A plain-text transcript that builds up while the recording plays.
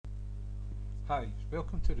Hi,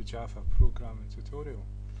 welcome to the Java programming tutorial.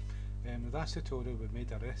 In the last tutorial we made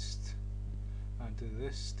a list, and the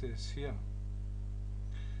list is here.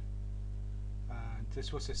 And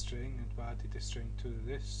this was a string, and we added a string to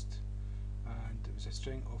the list, and it was a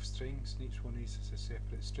string of strings, and each one of these is a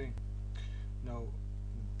separate string. Now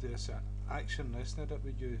there's an action listener that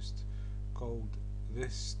we used called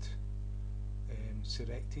list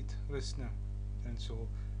selected listener, and so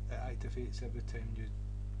it activates every time you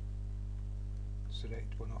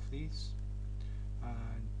select one of these,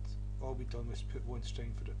 and all we've done was put one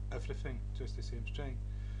string for everything, just the same string,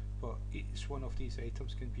 but each one of these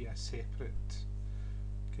items can be a separate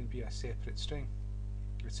string,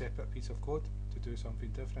 a separate piece of code to do something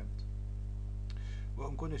different. What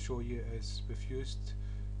I'm going to show you is we've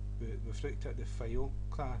looked at the file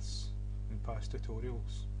class in past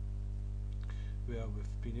tutorials, where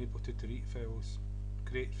we've been able to delete files,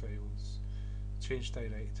 create files, change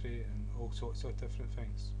directory, and all sorts of different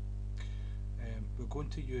things. We're going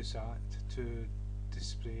to use that to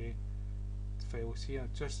display files here,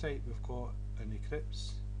 just like we've got an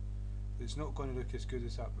Eclipse. It's not going to look as good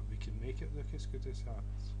as that, but we can make it look as good as that,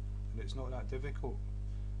 and it's not that difficult.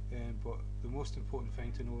 But the most important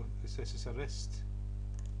thing to know is this is a list.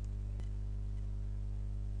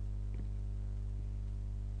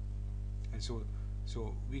 And so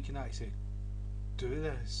we can actually do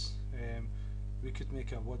this. We could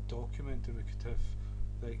make a Word document, and we could have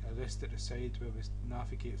like a list at the side where we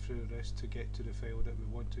navigate through the list to get to the file that we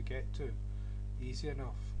want to get to. Easy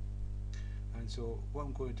enough. And so what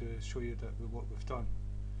I'm going to do is show you what we've done.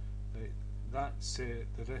 Right, that's the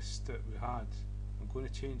list that we had. I'm going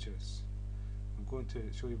to change this. I'm going to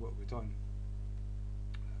show you what we've done.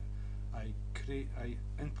 I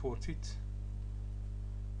imported,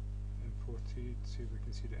 see if we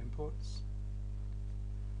can see the imports.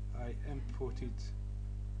 I imported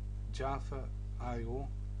Java IO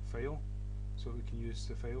file, so we can use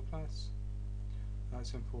the file class.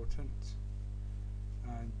 That's important.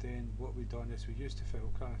 And then what we've done is we used the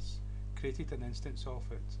file class, created an instance of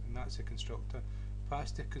it, and that's a constructor.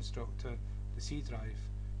 Past the constructor, the C drive,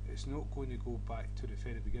 it's not going to go back to the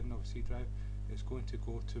very beginning of C drive, it's going to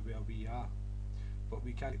go to where we are, but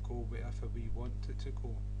we can't go wherever we want it to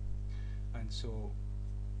go. And so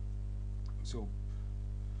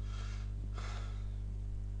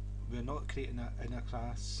we're not creating a inner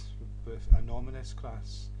class with a nominous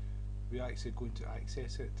class, we're actually going to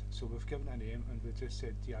access it. So we've given a name, and we just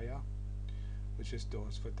said dir, which is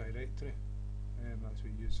DOS for directory. That's what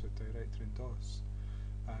we use for directory in DOS.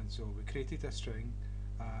 And so we created a string,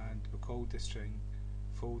 and we called the string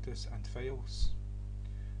folders and files.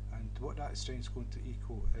 And what that string is going to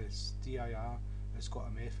equal is dir has got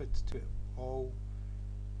a method to put all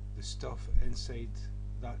the stuff inside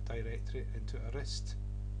that directory into a list,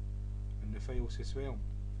 and the files as well,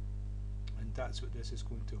 and that's what this is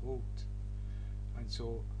going to hold. And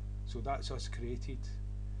so that's us created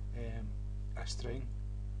a string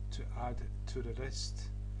to add to the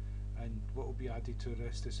list, and what will be added to the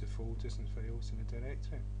list is the folders and files in the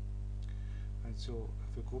directory. And so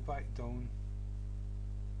if we go back down,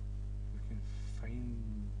 we can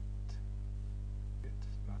find it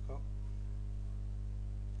back up.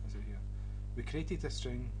 Is it here? We created a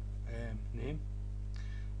string name,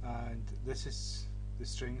 and this is the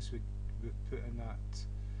strings we put in that.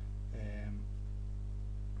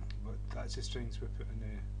 But that's the strings we put in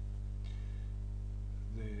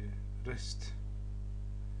the list,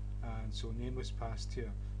 and so name was passed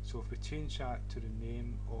here. So if we change that to the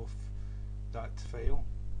name of that file,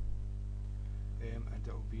 and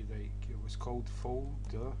it will be like, it was called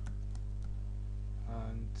folder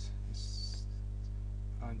and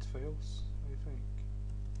files, I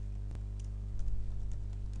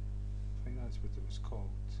think that's what it was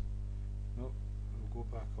called. Nope, we'll go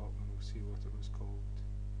back up and we'll see what it was called.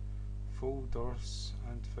 Folders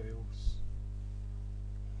and files.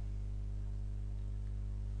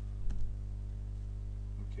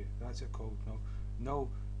 Okay, that's it called now. Now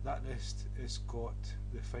that list has got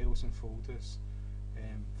the files and folders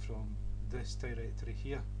from this directory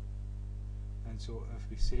here. And so if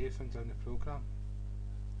we save and run the program,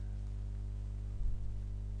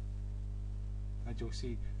 and you'll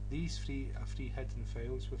see these three are three hidden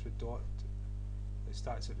files with a dot. It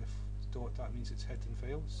starts at the dot, that means it's hidden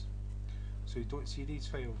files. So you don't see these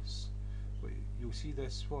files, but you'll see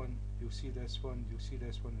this one, you'll see this one, you'll see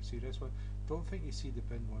this one, you'll see this one. Don't think you see the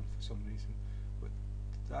bin one for some reason, but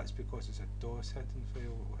that's because it's a DOS hidden file.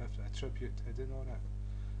 It will have the attribute hidden on it,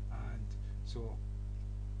 and so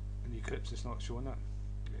in the Eclipse it's not showing it.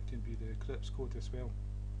 It can be the Eclipse code as well.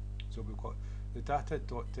 So we've got the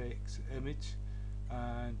data.txt image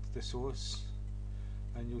and the source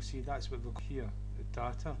and you'll see that's what we've got here, the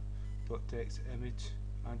data.txt image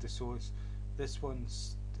and the source. This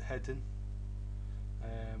one's hidden,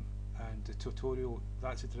 and the tutorial,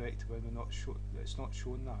 that's a directory and it's not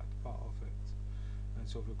showing that part of it. And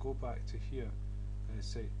so if we go back to here and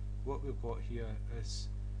say what we've got here is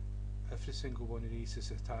every single one of these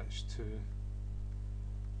is attached to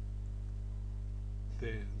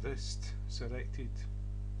the list selected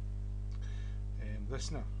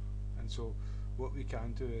listener. And so what we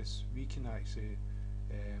can do is we can actually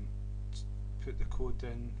put the code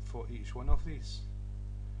in for each one of these.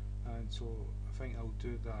 And so I think I'll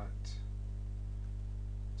do that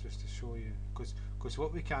just to show you, because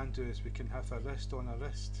what we can do is we can have a list on a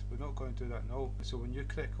list. We're not going to do that now. So when you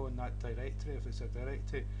click on that directory, if it's a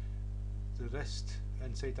directory, the list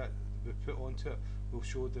inside that we put onto it will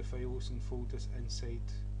show the files and folders inside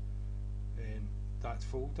that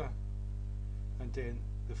folder, and then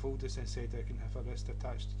the folders inside there can have a list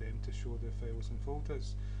attached to them to show the files and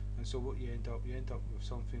folders. And so what you end up with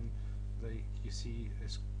something like you see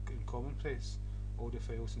is in Commonplace, all the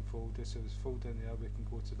files and folders. So there's a folder in there, we can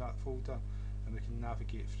go to that folder and we can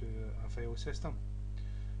navigate through a file system.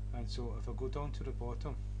 And so if I go down to the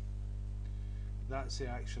bottom, that's the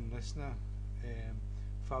action listener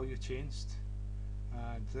value changed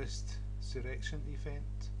and list selection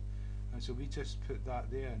event. And so we just put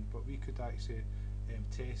that there, but we could actually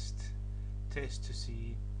test to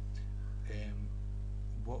see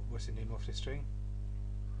what was the name of the string.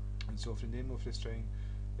 And so if the name of the string,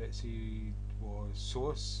 let's see, was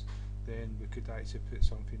source, then we could actually put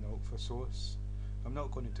something out for source. I'm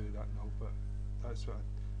not going to do that now, but that's what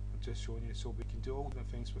I'm just showing you. So we can do all the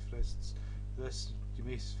things with lists. This, you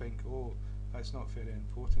may think, oh, that's not very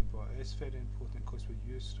important, but it is very important because we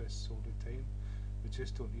use lists all the time. We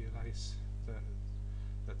just don't realise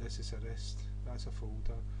that this is a list, that's a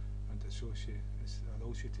folder, and it shows you, it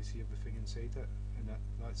allows you to see everything inside it, and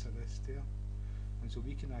that's a list there. And so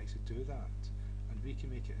we can actually do that, and we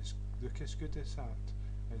can make it look as good as that.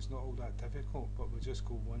 And it's not all that difficult, but we'll just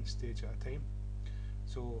go one stage at a time.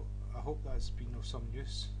 So I hope that's been of some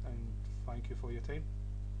use, and thank you for your time.